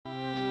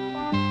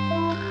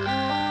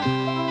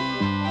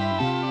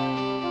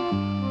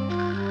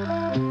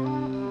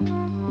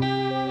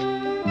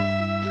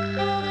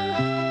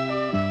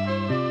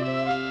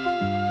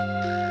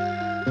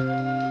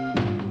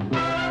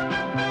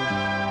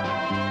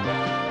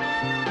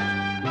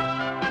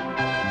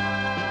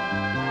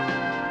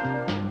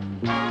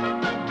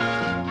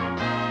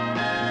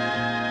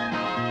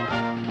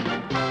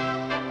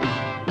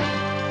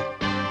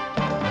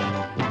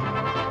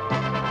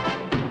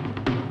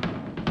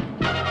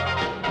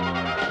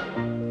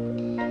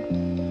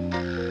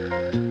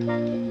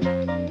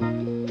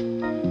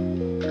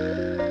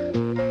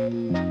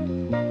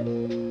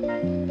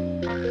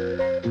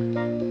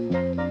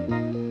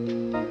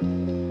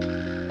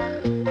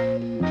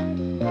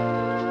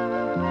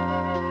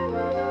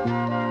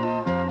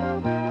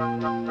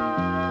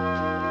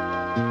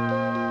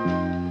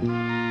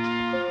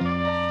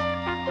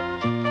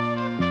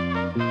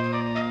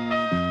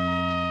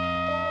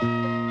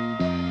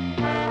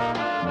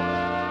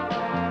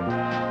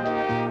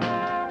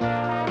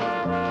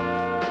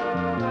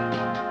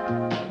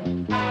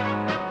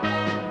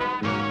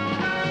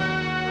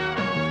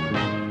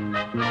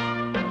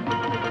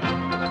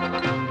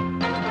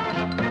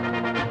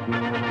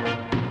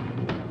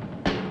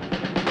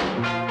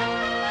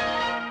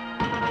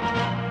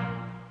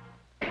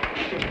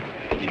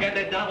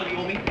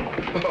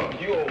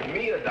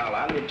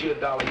I lent you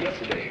 $1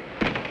 yesterday.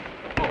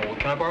 Oh, well,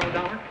 can I borrow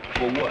 $1?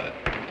 For what?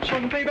 So I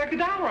can pay back the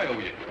 $1 I owe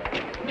you.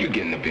 You're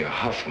getting to be a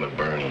hustler,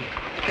 Bernie.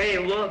 Hey,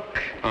 look.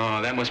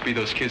 Oh, that must be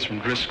those kids from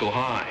Driscoll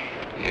High.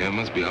 Yeah, it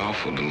must be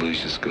awful to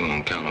lose your school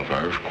on account of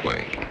an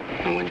earthquake.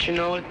 And wouldn't you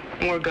know it,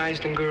 more guys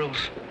than girls.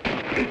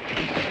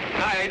 Hi,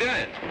 how you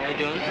doing? How you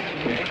doing?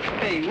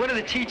 Hey, what are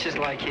the teachers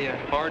like here?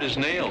 Hard as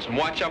nails. And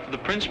watch out for the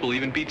principal,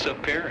 even beats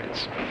up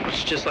parents.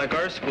 It's just like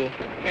our school.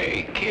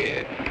 Hey,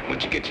 kid,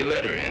 what'd you get your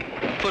letter in?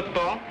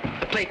 Football.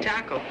 I play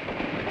tackle.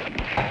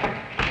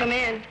 Come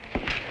in.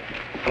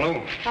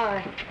 Hello. Hi.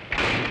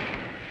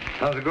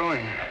 How's it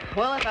going?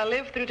 Well, if I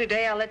live through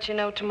today, I'll let you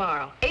know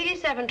tomorrow.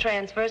 87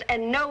 transfers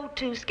and no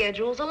 2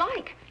 schedules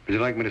alike. Would you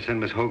like me to send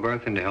Miss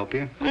Hogarth in to help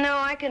you? No,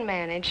 I can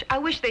manage. I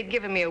wish they'd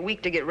given me a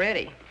week to get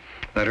ready.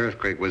 That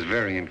earthquake was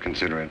very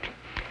inconsiderate.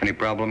 Any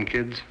problem,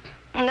 kids?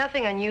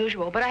 Nothing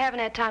unusual, but I haven't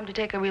had time to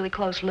take a really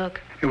close look.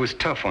 It was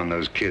tough on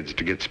those kids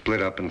to get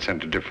split up and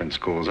sent to different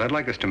schools. I'd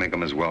like us to make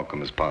them as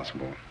welcome as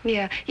possible.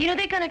 Yeah. You know,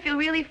 they're going to feel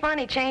really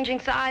funny changing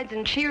sides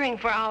and cheering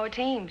for our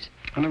teams.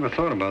 I never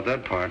thought about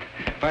that part.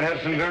 Might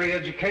have some very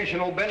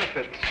educational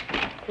benefits.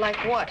 Like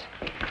what?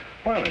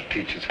 Well, it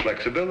teaches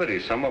flexibility.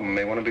 Some of them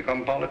may want to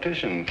become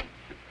politicians.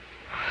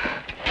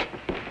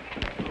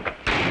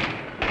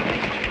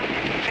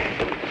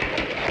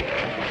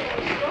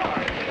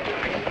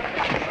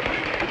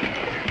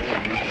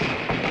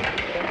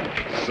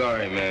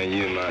 Sorry, man,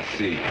 you in my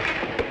seat.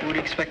 What do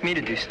you expect me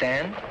to do,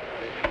 stand?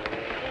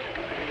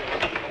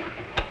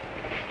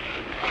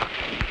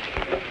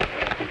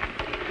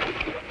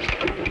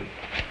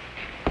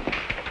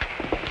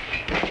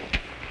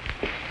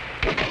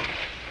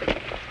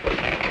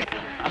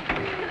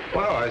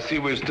 Well, I see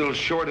we're still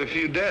short a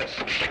few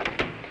desks.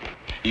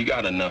 You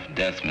got enough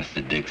desks,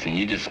 Mr. Dixon.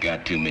 You just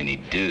got too many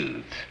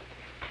dudes.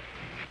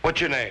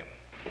 What's your name?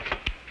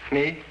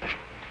 Me?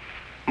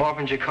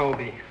 Marvin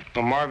Jacoby.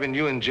 Well, Marvin,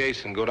 you and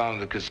Jason go down to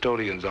the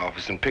custodian's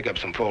office and pick up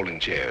some folding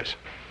chairs.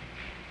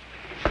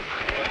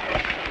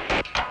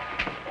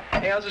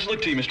 Hey, how's this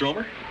look to you, Mr.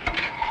 Ulmer?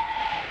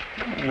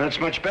 That's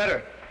much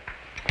better.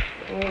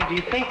 Well, do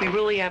you think we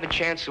really have a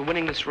chance of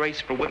winning this race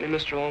for Whitman,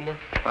 Mr. Ulmer?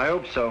 I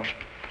hope so.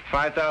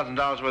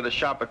 $5,000 worth of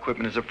shop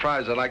equipment is a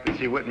prize I'd like to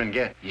see Whitman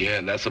get.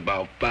 Yeah, that's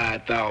about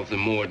 5,000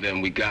 more than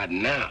we got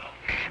now.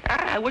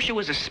 I wish it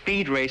was a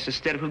speed race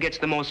instead of who gets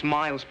the most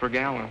miles per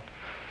gallon.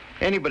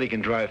 Anybody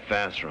can drive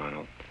fast,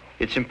 Ronald.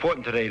 It's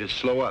important today to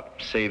slow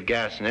up, save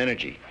gas and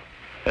energy.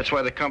 That's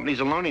why the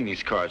companies are loaning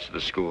these cars to the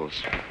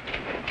schools.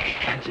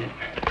 That's it.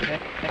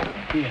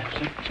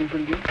 Yeah, seem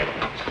pretty good.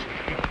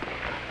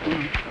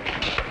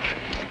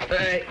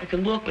 I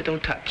can look, but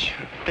don't touch.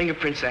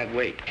 Fingerprints add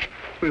weight.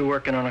 We were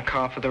working on a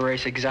car for the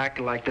race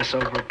exactly like this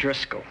over at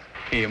Driscoll.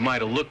 Hey, it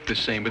might have looked the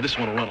same, but this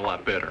one will run a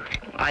lot better.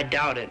 I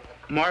doubt it.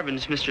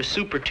 Marvin's Mr.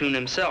 Supertune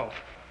himself.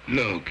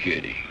 No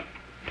kidding.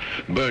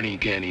 Bernie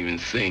can't even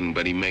sing,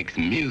 but he makes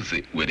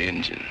music with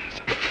engines.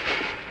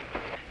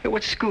 Hey,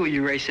 what school are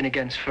you racing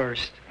against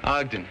first?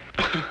 Ogden.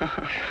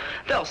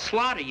 They'll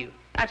slaughter you.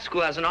 That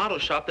school has an auto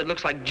shop that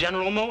looks like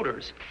General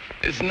Motors.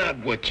 It's not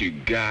what you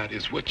got,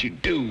 it's what you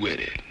do with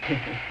it.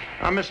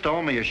 I'm Mr.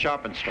 Ulmer, your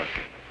shop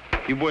instructor.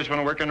 You boys want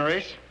to work in a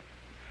race?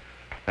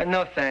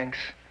 No, thanks.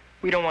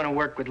 We don't want to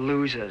work with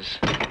losers.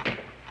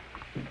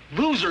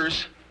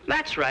 Losers?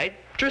 That's right.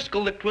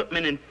 Driscoll licked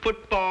Whitman in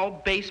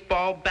football,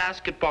 baseball,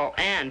 basketball,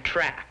 and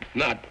track.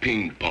 Not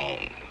ping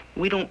pong.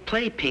 We don't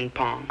play ping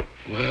pong.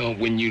 Well,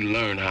 when you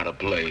learn how to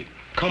play,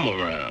 come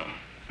around.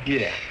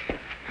 Yeah.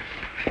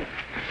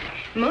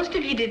 Most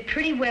of you did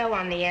pretty well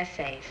on the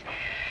essays.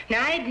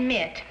 Now, I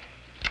admit,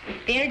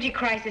 the energy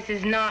crisis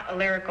is not a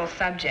lyrical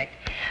subject,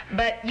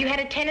 but you had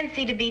a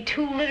tendency to be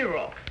too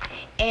literal.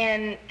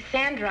 And,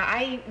 Sandra,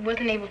 I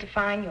wasn't able to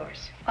find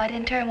yours. I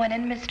didn't turn one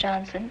in, Miss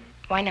Johnson.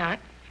 Why not?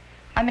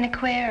 I'm an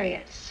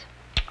Aquarius.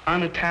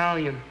 I'm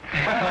Italian.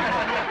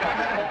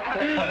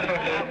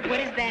 What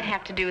does that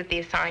have to do with the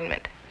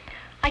assignment?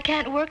 I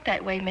can't work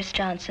that way, Miss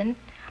Johnson.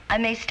 I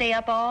may stay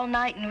up all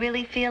night and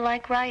really feel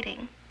like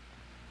writing.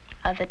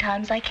 Other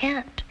times I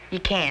can't. You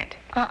can't.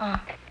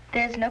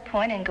 There's no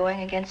point in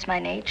going against my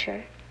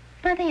nature.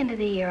 By the end of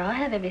the year, I'll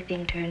have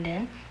everything turned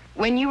in.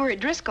 When you were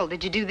at Driscoll,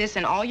 did you do this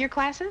in all your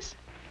classes?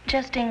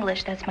 Just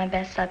English, that's my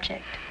best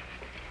subject.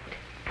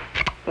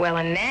 Well,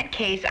 in that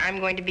case, I'm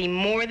going to be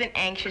more than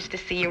anxious to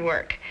see your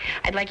work.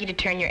 I'd like you to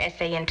turn your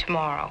essay in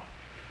tomorrow.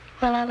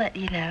 Well, I'll let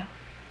you know.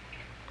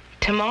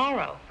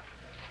 Tomorrow?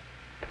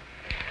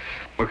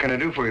 What can I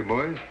do for you,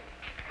 boys?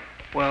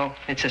 Well,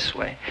 it's this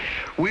way.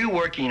 We were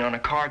working on a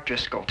car at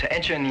Driscoll to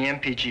enter in the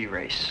MPG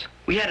race.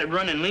 We had it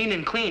running lean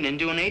and clean and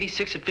doing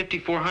 86 at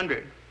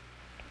 5,400.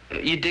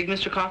 You dig,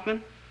 Mr.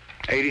 Kaufman?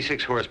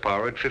 86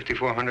 horsepower at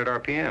 5,400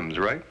 RPMs,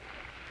 right?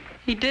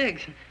 He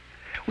digs.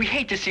 We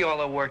hate to see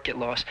all our work get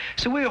lost,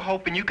 so we were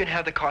hoping you could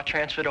have the car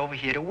transferred over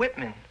here to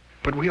Whitman.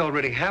 But we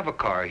already have a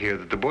car here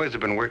that the boys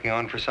have been working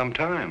on for some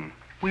time.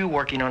 We were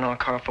working on our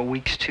car for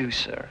weeks too,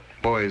 sir.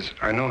 Boys,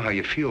 I know how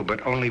you feel,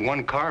 but only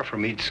one car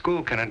from each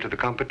school can enter the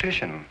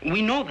competition.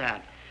 We know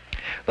that.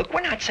 Look,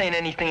 we're not saying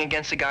anything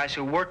against the guys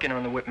who are working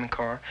on the Whitman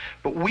car,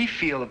 but we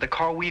feel that the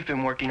car we've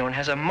been working on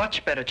has a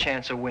much better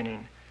chance of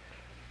winning.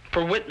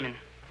 For Whitman.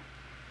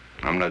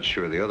 I'm not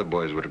sure the other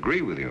boys would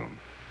agree with you.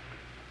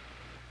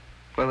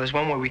 Well, there's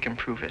one way we can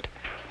prove it.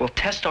 We'll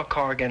test our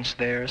car against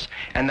theirs,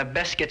 and the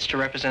best gets to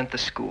represent the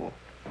school.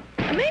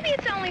 Maybe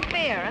it's only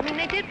fair. I mean,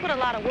 they did put a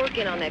lot of work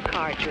in on that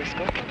car,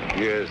 Driscoll.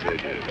 Yes, they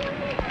did.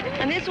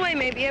 And this way,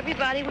 maybe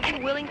everybody would be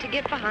willing to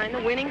get behind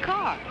the winning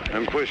car.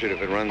 And push it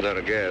if it runs out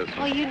of gas.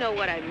 Oh, you know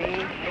what I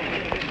mean.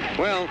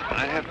 Well,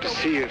 I have to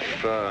see if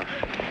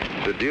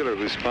the dealer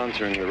who's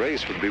sponsoring the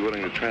race would be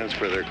willing to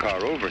transfer their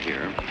car over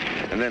here.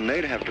 And then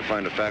they'd have to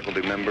find a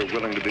faculty member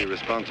willing to be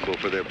responsible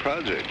for their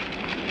project.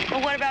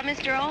 Well, what about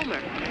Mr.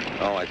 Ulmer?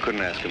 Oh, I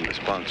couldn't ask him to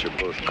sponsor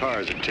both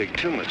cars. It'd take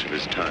too much of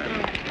his time.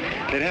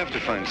 They'd have to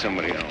find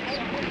somebody else.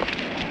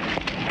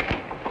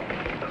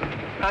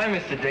 Hi,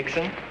 Mr.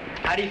 Dixon.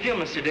 How do you feel,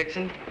 Mr.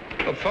 Dixon?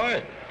 Oh,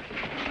 fine.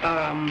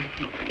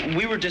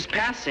 We were just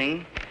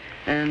passing,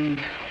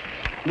 and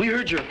we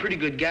heard you're a pretty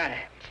good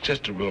guy. It's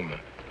just a rumor.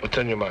 What's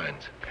on your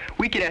minds?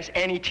 We could ask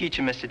any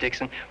teacher, Mr.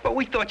 Dixon, but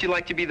we thought you'd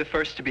like to be the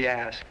first to be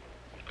asked.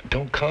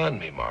 Don't con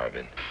me,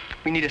 Marvin.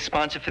 We need a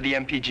sponsor for the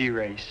MPG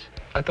race.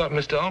 I thought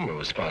Mr. Ulmer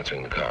was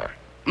sponsoring the car.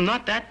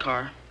 Not that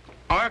car.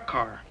 Our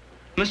car.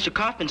 Mr.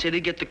 Kaufman said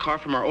he'd get the car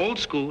from our old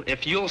school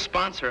if you'll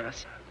sponsor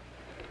us.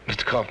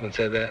 Mr. Kaufman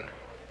said that?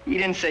 He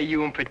didn't say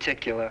you in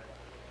particular.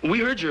 We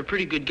heard you're a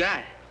pretty good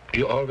guy.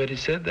 You already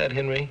said that,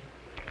 Henry.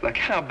 Look,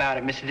 how about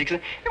it, Mr.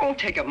 Dixon? It won't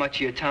take up much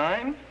of your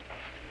time.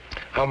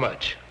 How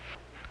much?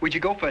 Would you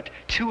go for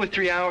 2 or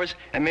 3 hours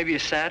and maybe a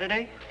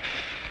Saturday?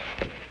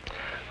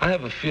 I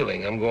have a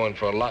feeling I'm going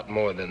for a lot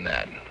more than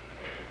that.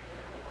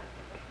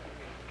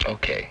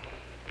 Okay.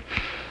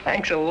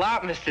 Thanks a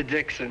lot, Mr.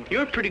 Dixon.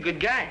 You're a pretty good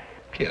guy.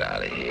 Get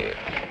out of here.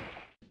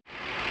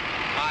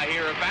 I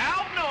hear a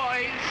valve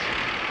noise.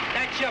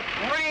 That's your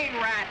brain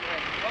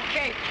rattling.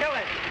 Okay, kill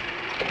it.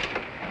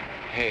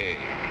 Hey,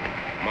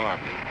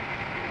 Marvin,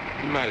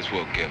 you might as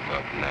well give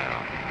up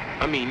now.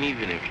 I mean,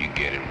 even if you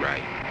get it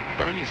right,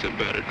 Bernie's a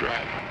better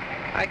driver.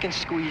 I can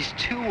squeeze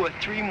 2 or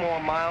 3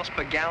 more miles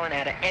per gallon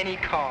out of any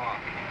car.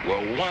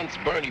 Well, once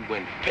Bernie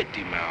went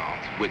 50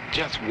 miles with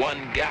just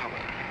 1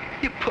 gallon.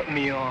 You put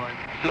me on.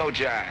 No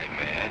jive,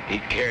 man. He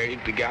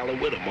carried the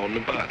gallon with him on the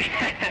bus.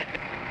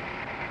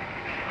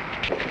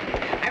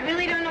 I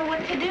really don't know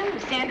what to do.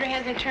 Sandra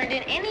hasn't turned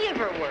in any of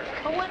her work.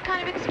 Well, what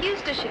kind of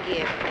excuse does she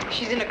give?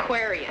 She's an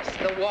Aquarius,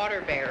 the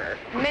water bearer.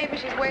 Maybe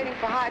she's waiting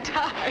for high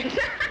tide.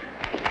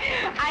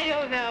 I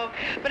don't know,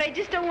 but I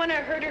just don't want to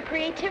hurt her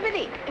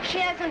creativity. If she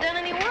hasn't done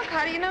any work,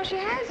 how do you know she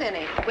has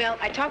any? Well,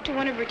 I talked to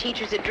one of her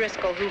teachers at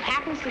Driscoll who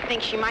happens to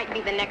think she might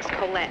be the next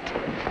Colette.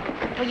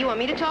 Well, you want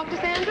me to talk to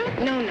Sandra?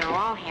 No,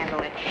 I'll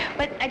handle it.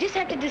 But I just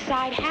have to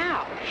decide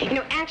how. You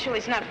know, actually,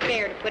 it's not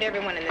fair to put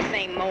everyone in the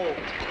same mold.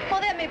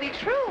 Well, that may be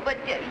true, but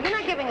you're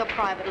not giving a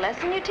private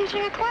lesson. You're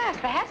teaching a class.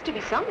 There has to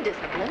be some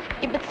discipline.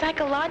 Yeah, but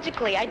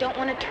psychologically, I don't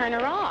want to turn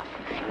her off.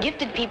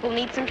 Gifted people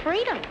need some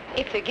freedom.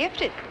 If they're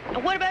gifted.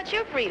 What about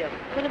your freedom?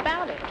 What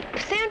about it?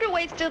 If Sandra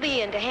waits till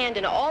the end to hand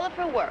in all of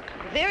her work,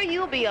 there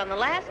you'll be on the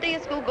last day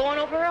of school going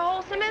over her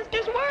whole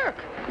semester's work.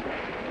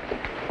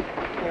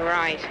 You're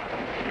right.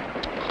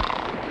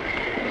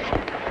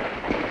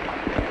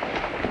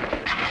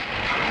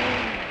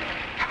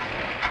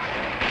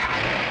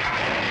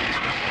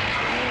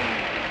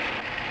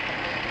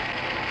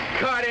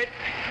 Cut it.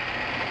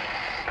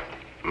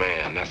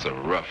 Man, that's a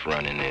rough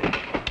running in.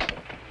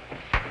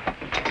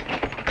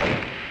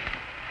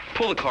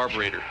 Pull the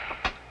carburetor.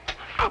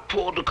 I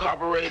pulled the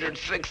carburetor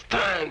 6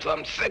 times.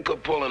 I'm sick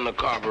of pulling the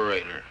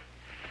carburetor.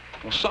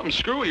 Well, something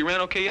screwy. You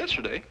ran okay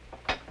yesterday.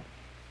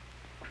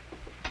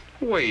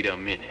 Wait a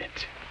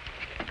minute.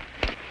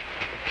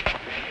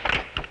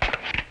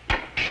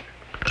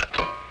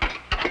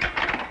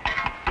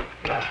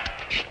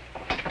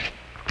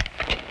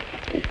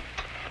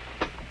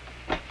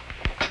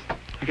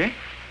 Okay?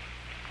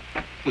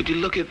 Would you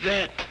look at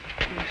that?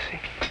 Let me see.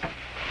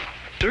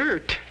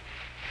 Dirt.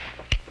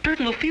 Dirt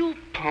in the fuel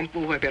pump.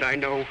 Oh, I bet I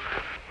know.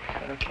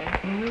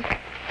 Okay.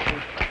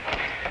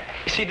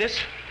 You see this?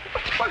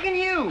 What's fucking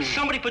you?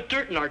 Somebody put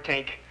dirt in our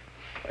tank.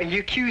 Are you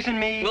accusing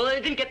me? Well,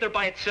 it didn't get there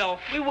by itself.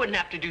 We wouldn't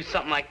have to do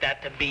something like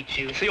that to beat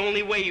you. It's the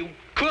only way you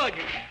could.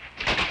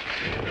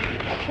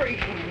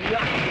 Crazy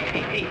nut.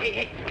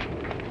 Hey.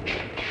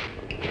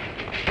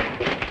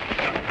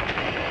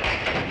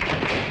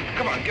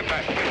 Come on, get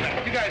back.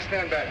 You guys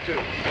stand back, too.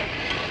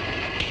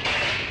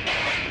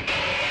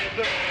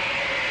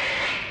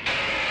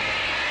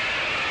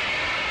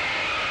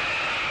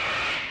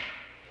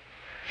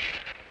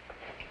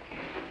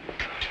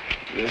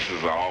 This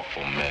is an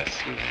awful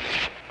mess.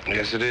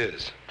 Yes, it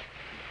is.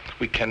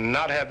 We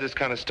cannot have this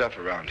kind of stuff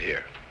around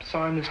here.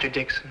 Sorry, Mr.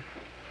 Dixon.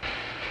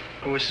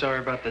 We're sorry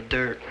about the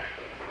dirt.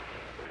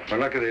 We're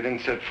lucky they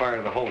didn't set fire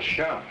to the whole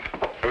shop.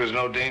 There was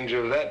no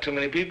danger of that. Too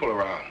many people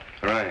around.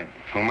 Right.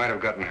 Who might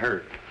have gotten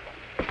hurt.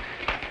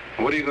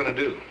 What are you going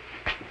to do?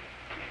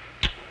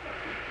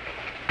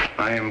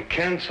 I am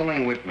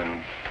canceling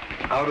Whitman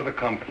out of the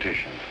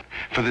competition.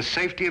 For the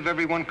safety of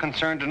everyone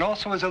concerned, and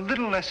also as a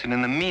little lesson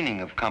in the meaning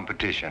of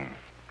competition.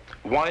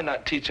 Why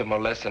not teach them a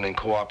lesson in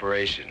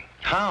cooperation?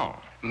 How?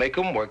 Make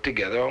them work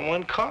together on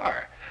one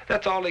car.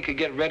 That's all they could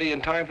get ready in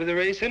time for the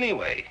race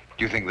anyway.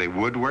 Do you think they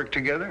would work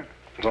together?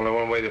 There's only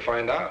one way to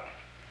find out.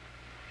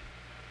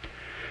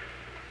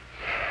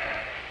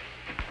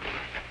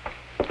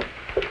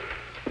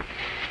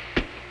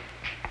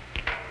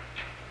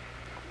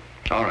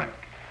 All right.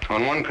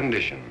 On one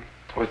condition.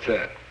 What's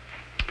that?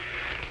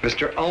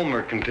 Mr.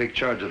 Ulmer can take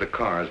charge of the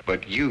cars,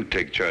 but you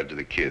take charge of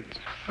the kids.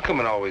 How come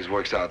it always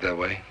works out that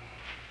way?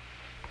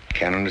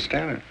 Can't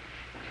understand it.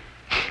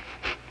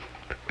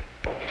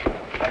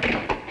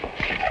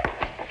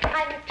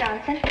 Hi, Miss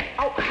Johnson.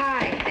 Oh,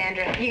 hi,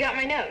 Sandra. You got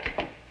my note?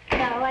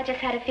 No, I just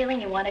had a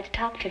feeling you wanted to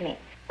talk to me.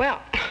 Well,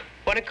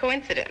 what a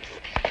coincidence.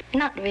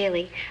 Not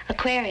really.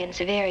 Aquarians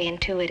are very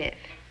intuitive.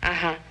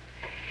 Uh-huh.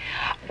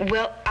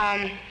 Well,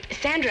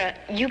 Sandra,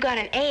 you got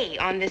an A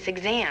on this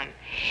exam.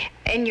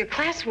 And your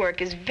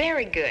classwork is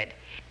very good.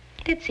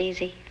 It's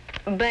easy.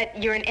 But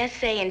you're an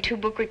essay and 2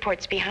 book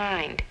reports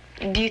behind.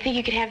 Do you think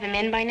you could have them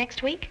in by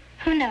next week?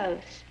 Who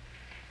knows?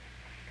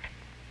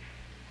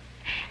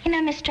 You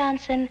know, Miss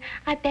Johnson,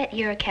 I bet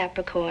you're a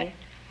Capricorn.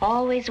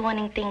 Always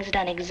wanting things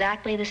done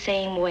exactly the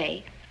same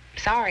way.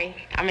 Sorry,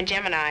 I'm a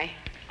Gemini.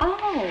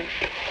 Oh,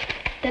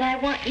 then I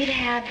want you to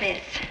have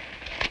this.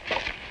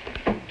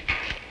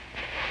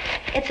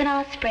 It's an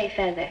osprey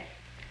feather.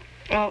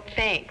 Well,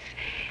 thanks.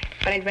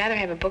 But I'd rather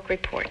have a book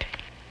report.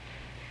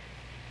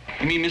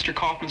 You mean Mr.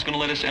 Kaufman's going to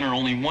let us enter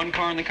only one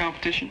car in the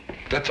competition?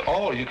 That's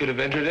all you could have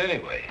entered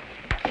anyway.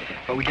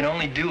 But we can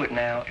only do it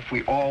now if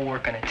we all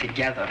work on it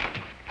together.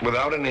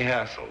 Without any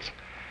hassles.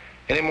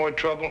 Any more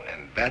trouble,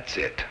 and that's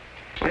it.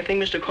 I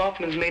think Mr.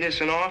 Kaufman's made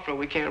us an offer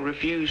we can't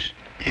refuse.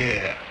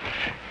 Yeah.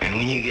 And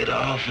when you get an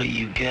offer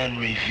you can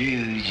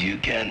refuse, you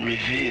can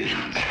refuse.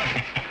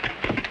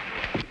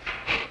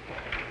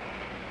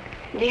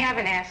 Do you have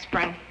an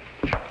aspirin?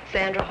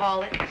 Sandra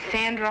Hallett.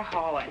 Sandra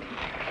Hallett.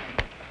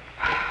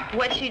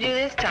 What'd she do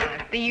this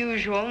time? The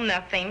usual,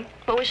 nothing.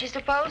 What was she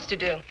supposed to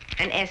do?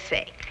 An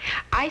essay.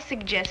 I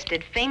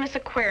suggested famous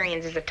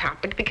Aquarians as a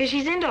topic because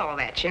she's into all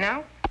that, you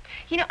know?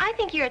 You know, I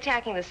think you're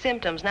attacking the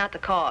symptoms, not the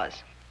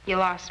cause. You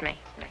lost me.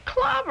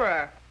 Clobber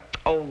her.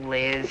 Oh,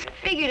 Liz.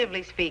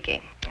 Figuratively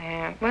speaking.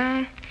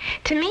 Well,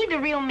 to me, the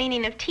real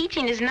meaning of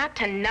teaching is not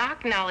to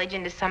knock knowledge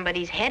into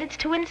somebody's head. It's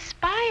to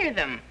inspire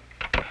them.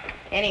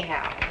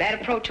 Anyhow,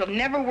 that approach will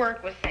never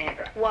work with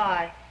Sandra.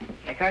 Why?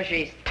 Because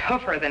she's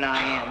tougher than I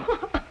am.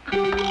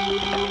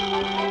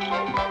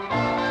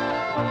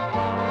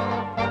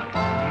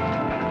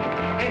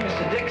 Hey,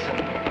 Mr. Dixon.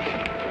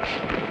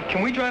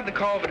 Can we drive the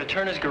car over to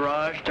Turner's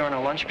garage during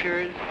our lunch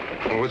period?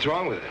 Well, what's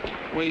wrong with it?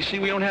 Well, you see,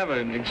 we don't have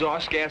an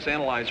exhaust gas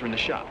analyzer in the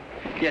shop.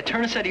 Yeah,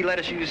 Turner said he let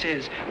us use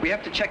his. We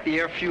have to check the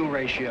air-fuel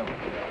ratio.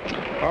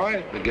 All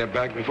right, we'll get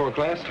back before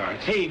class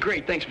starts. Hey,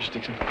 great. Thanks, Mr.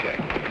 Dixon. Okay.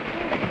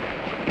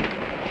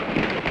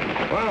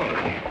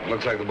 Well,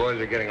 looks like the boys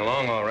are getting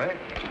along all right.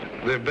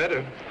 They're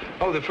better.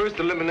 Oh, the first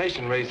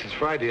elimination race is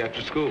Friday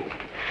after school.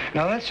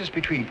 Now, that's just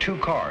between 2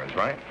 cars,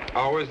 right?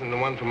 Ours and the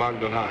one from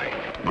Ogden High.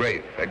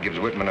 Great. That gives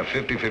Whitman a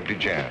 50-50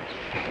 chance.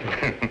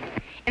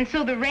 And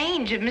so the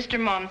range of Mr.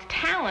 Mom's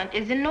talent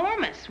is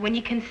enormous when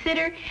you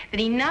consider that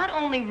he not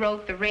only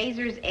wrote The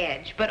Razor's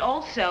Edge, but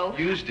also...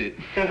 Used it.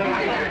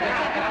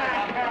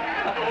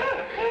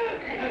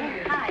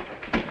 Hi.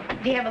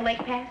 Do you have a lake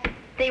pass?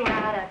 They were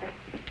out of it.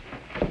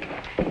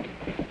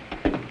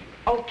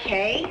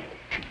 Okay.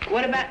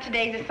 What about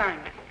today's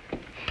assignment?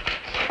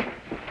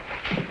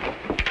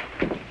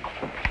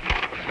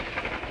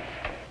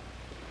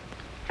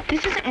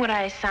 This isn't what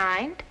I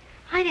assigned.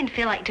 I didn't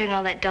feel like doing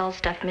all that dull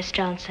stuff, Miss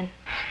Johnson.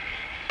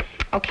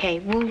 Okay,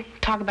 we'll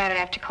talk about it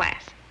after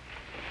class.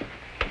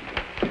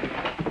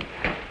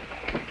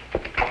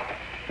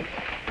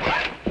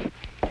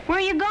 Where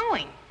are you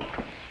going?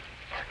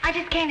 I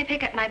just came to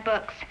pick up my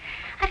books.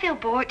 I feel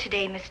bored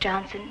today, Miss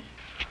Johnson.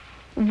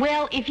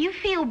 Well, if you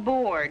feel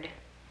bored,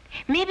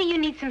 maybe you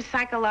need some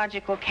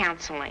psychological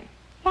counseling.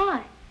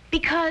 Why?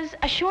 Because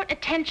a short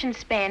attention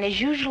span is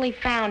usually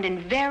found in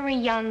very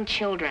young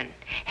children.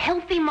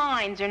 Healthy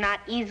minds are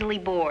not easily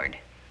bored.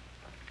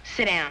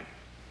 Sit down.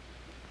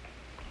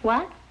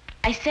 What?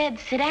 I said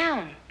sit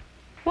down.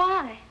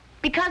 Why?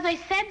 Because I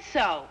said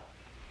so.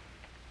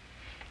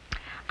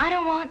 I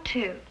don't want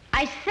to.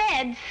 I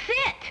said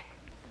sit.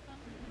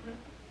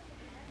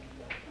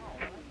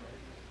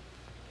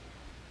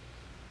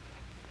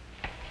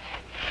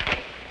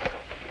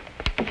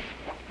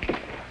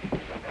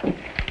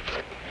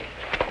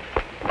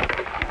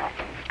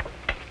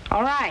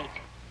 All right.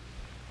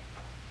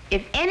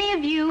 If any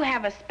of you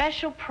have a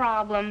special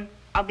problem,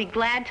 I'll be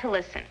glad to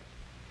listen.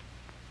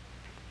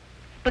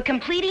 But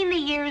completing the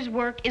year's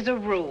work is a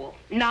rule,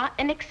 not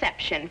an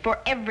exception, for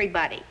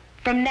everybody.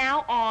 From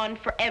now on,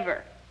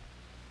 forever.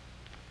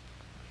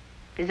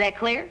 Is that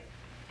clear?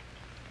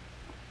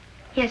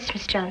 Yes,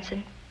 Miss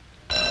Johnson.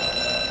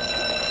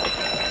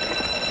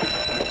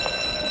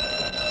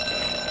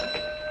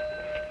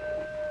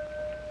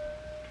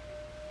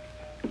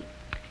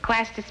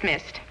 Class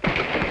dismissed.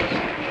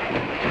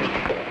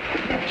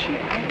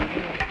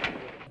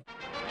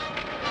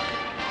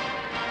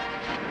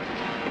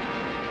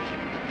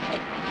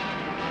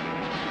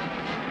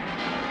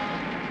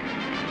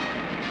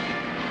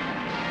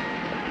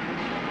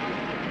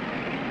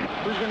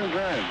 Who's going to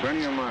drive,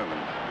 Bernie or Marvin?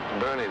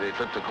 Bernie, they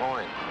flipped a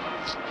coin.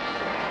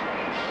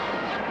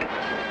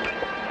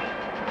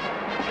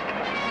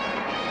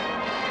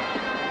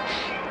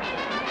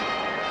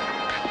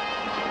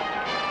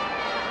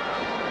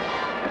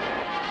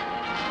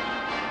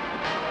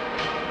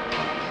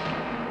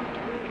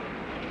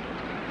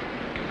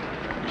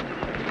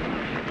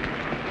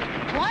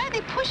 Why are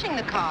they pushing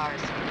the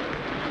cars?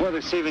 Well,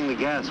 they're saving the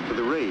gas for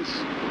the race.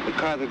 The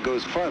car that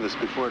goes farthest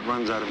before it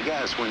runs out of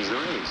gas wins the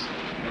race.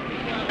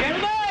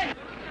 Gentlemen!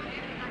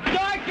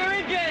 Start your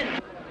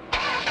engine!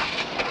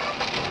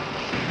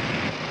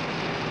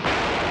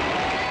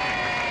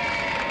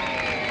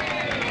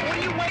 What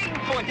are you waiting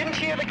for? Didn't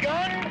you hear the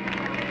gun?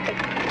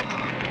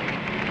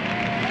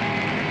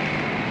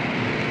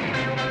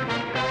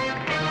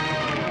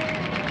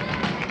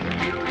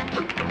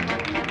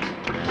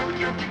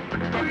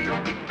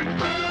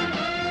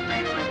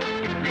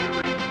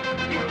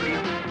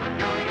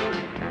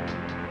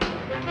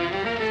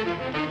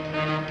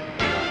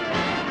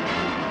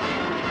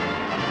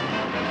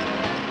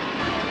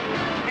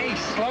 Hey,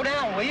 slow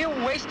down, will you?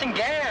 We're wasting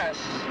gas.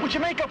 Would you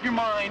make up your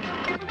mind?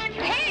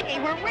 Hey,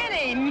 we're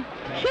winning.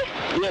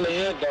 Really,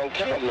 it don't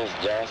count, Miss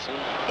Johnson.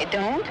 It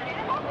don't?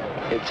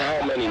 It's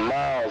how many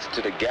miles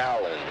to the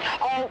gallon.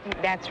 Oh,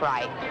 that's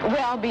right.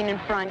 Well, being in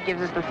front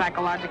gives us the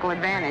psychological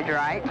advantage,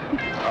 right?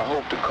 I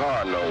hope the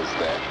car knows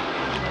that.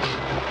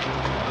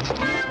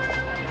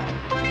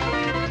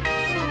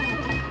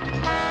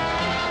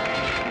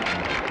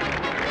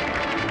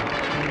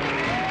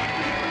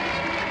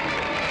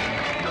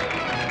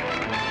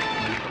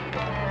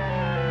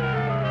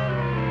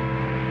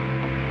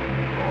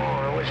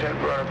 Oh, I wish I'd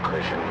brought a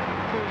cushion.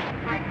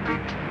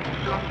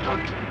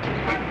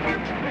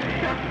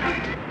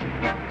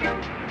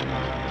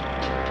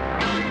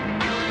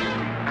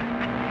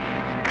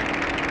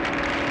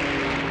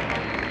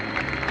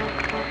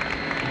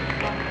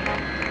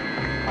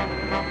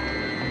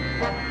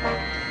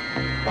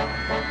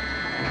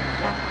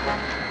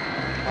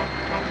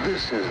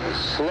 This is the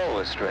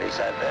slowest race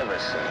I've ever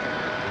seen.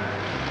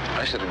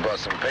 I should have brought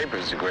some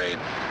papers to grade.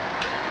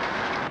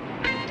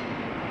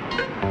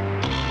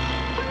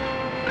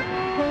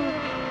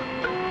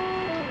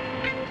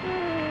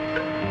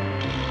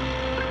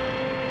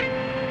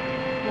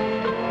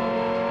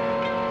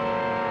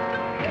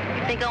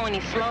 If they go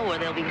any slower,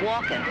 they'll be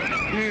walking.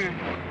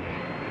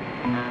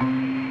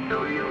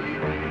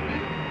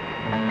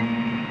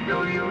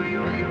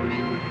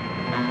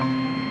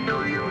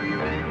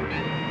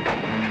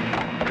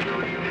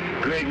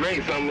 Great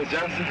race, huh, Miss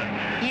Johnson?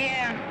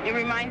 Yeah, it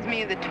reminds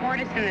me of the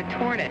tortoise and the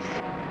tortoise.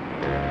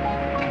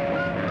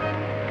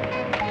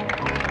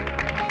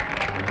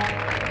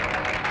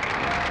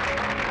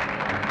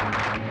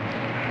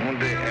 Won't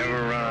they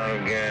ever run out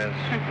of gas?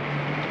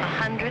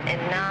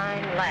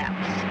 109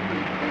 laps.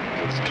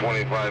 It's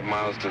 25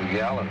 miles to the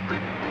gallon.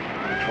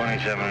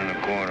 27 and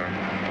a quarter.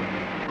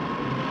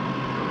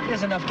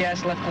 There's enough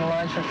gas left in the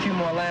lines for a few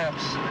more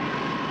laps.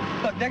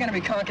 Look, they're going to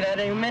be conking out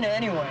any minute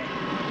anyway.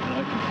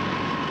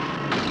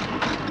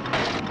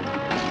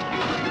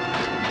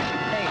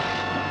 Hey,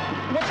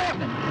 what's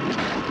happening?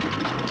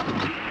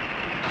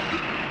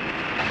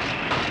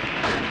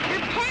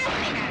 They're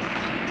passing us.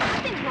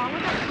 Something's wrong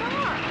with our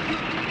car.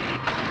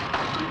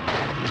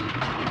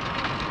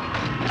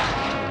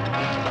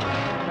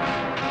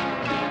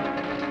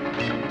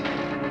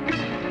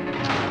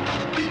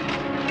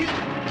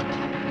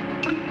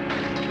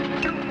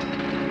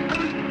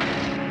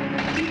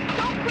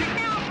 Don't quit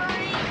now,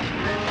 Bernie.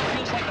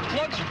 Feels like the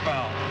plugs are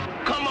foul.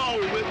 Come on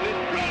with it.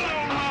 Run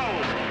on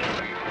home.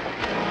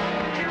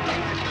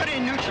 Put it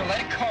in neutral, let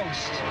it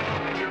coast.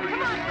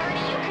 Come on,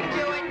 Bernie, you can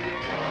do it.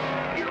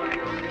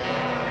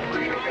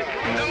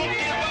 Don't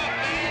give up,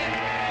 man.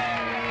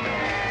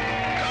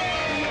 Come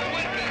on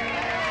with it.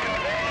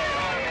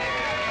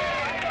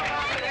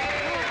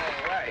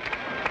 Right.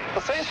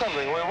 Well, say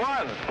something. We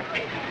won.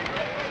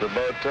 It's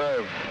about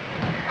time.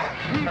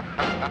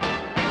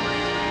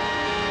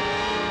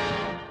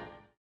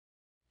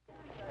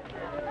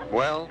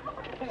 Well,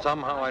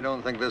 somehow I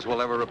don't think this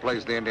will ever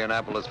replace the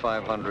Indianapolis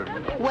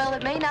 500. Well,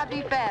 it may not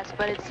be fast,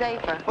 but it's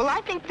safer. Well,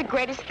 I think the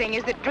greatest thing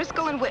is that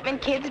Driscoll and Whitman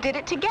kids did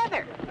it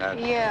together.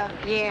 Yeah.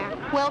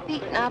 Well,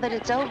 Pete, now that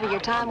it's over, your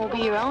time will be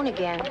your own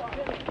again.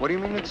 What do you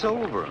mean it's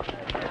over?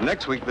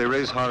 Next week they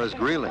race Horace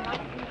Greeley.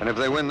 And if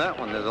they win that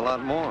one, there's a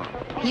lot more.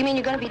 You mean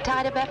you're going to be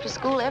tied up after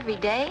school every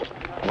day?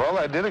 Well,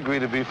 I did agree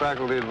to be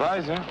faculty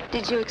advisor.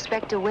 Did you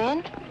expect to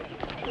win?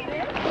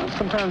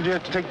 Sometimes you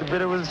have to take the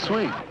bitter with the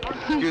sweet.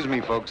 Excuse me,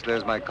 folks.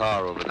 There's my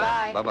car over there.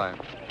 Bye. Bye-bye.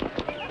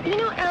 You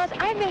know, Alice,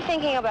 I've been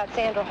thinking about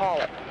Sandra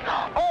Haller.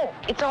 Oh,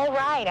 it's all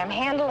right. I'm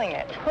handling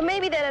it. Well,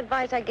 maybe that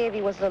advice I gave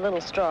you was a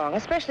little strong,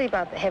 especially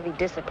about the heavy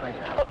discipline.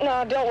 Oh,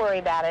 no, don't worry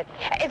about it.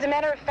 As a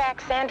matter of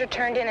fact, Sandra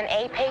turned in an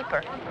A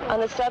paper. On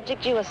the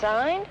subject you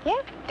assigned?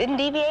 Yeah, didn't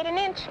deviate an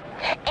inch.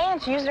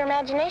 And she used her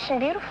imagination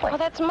beautifully. Well,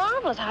 that's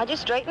marvelous. How'd you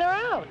straighten her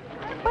out?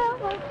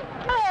 Well,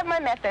 I have my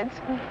methods.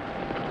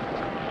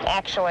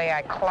 Actually,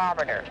 I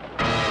clobbered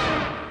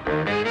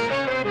her.